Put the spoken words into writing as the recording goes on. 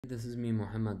This is me,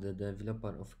 Mohammed, the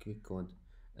developer of QuickCode.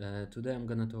 Today I'm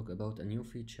gonna talk about a new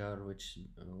feature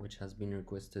which has been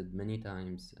requested many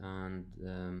times, and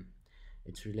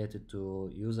it's related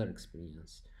to user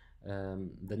experience.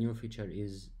 The new feature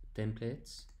is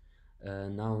templates.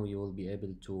 Now you will be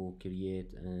able to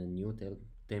create new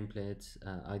templates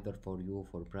either for you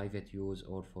for private use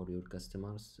or for your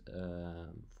customers,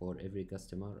 for every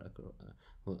customer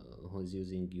who is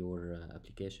using your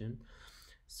application.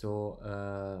 So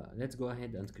let's go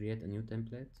ahead and create a new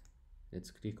template.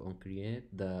 Let's click on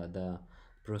create. The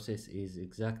process is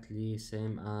exactly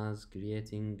same as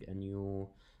creating a new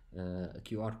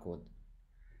QR code.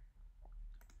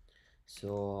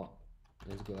 So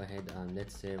let's go ahead and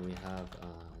let's say we have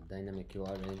a dynamic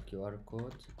URL QR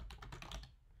code.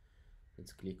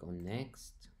 Let's click on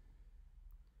next,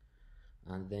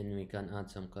 and then we can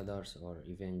add some colors or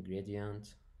even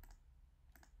gradient.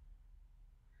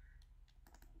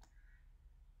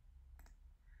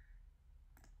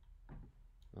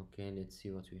 Okay, let's see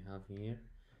what we have here,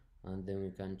 and then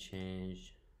we can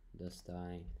change the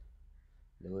style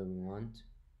the way we want.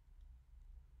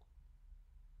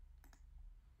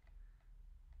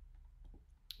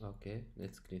 Okay,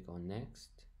 let's click on next.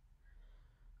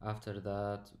 After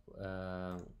that,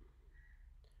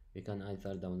 we can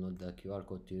either download the QR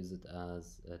code to use it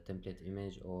as a template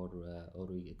image, or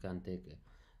we can take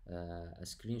a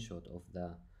screenshot of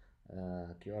the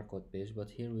QR code page. But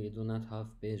here we do not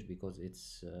have page because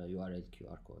it's URL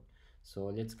QR code. So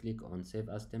let's click on save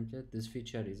as template. This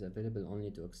feature is available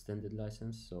only to extended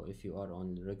license, so if you are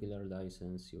on regular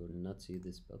license you will not see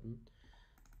this button.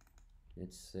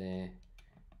 Let's say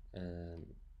um,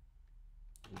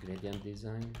 gradient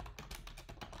design,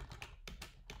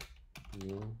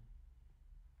 new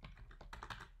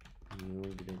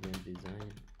gradient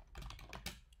design.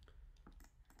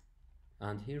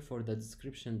 And here for the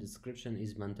description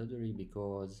is mandatory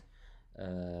because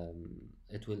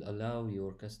it will allow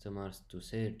your customers to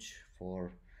search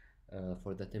for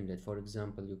the template. For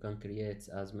example, you can create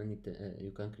as many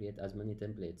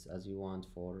templates as you want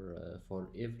for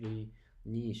every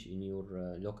niche in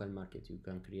your local market. You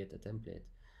can create a template,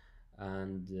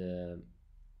 and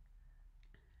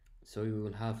so you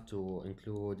will have to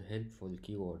include helpful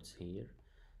keywords here.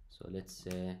 So let's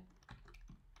say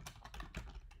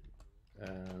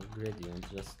gradient,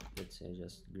 let's say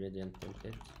just gradient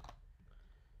template.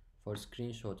 For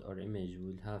screenshot or image,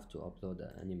 we'll have to upload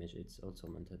an image. It's also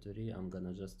mandatory. I'm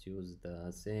gonna just use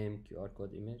the same QR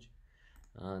code image,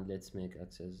 and let's make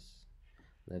access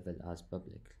level as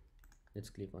public. Let's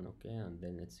click on OK, and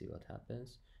then let's see what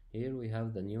happens. Here we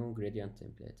have the new gradient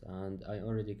template, and I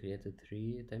already created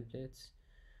 3 templates.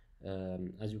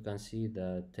 As you can see,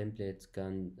 the template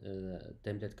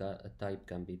type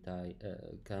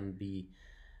can be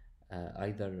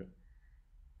either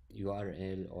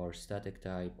URL or static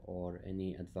type, or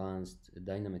any advanced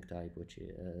dynamic type, which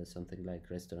is something like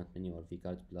restaurant menu or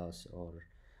vCard Plus or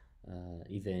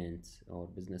event or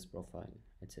business profile,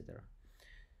 etc.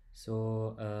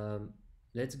 So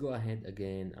let's go ahead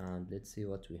again and let's see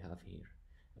what we have here.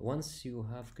 Once you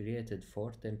have created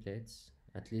 4 templates,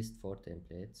 at least 4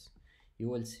 templates, you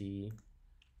will see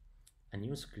a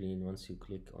new screen. Once you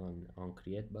click on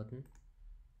create button,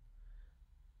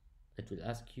 it will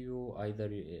ask you either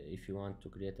if you want to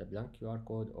create a blank QR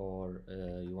code or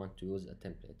you want to use a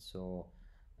template. So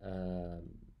um,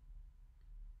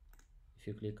 if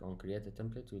you click on create a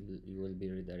template, you will be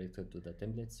redirected to the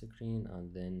template screen,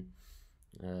 and then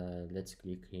let's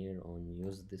click here on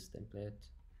use this template.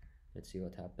 Let's see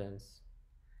what happens.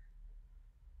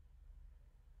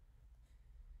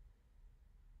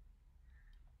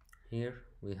 Here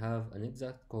we have an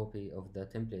exact copy of the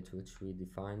template which we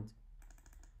defined.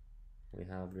 We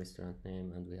have restaurant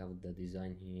name and we have the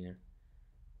design here.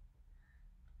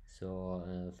 So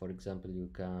for example, you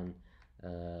can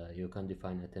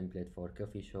define a template for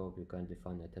coffee shop, you can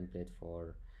define a template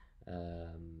for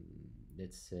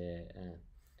let's say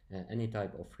any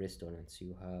type of restaurants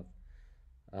you have,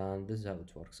 and this is how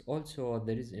it works. Also,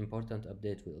 there is important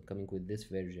update coming with this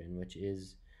version, which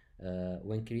is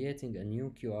when creating a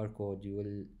new QR code,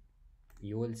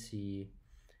 you will see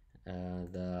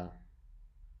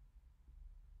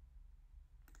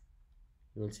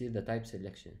the type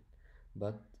selection,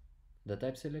 but the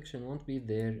type selection won't be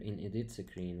there in edit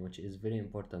screen, which is very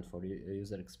important for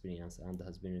user experience and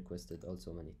has been requested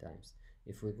also many times.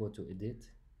 If we go to edit,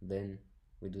 then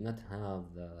we do not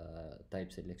have the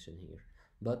type selection here,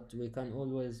 but we can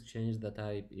always change the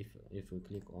type if we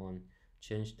click on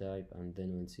change type, and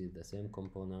then we'll see the same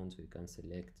components. We can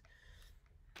select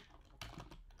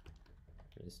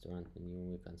restaurant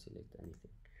menu, we can select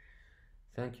anything.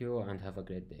 Thank you and have a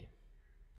great day.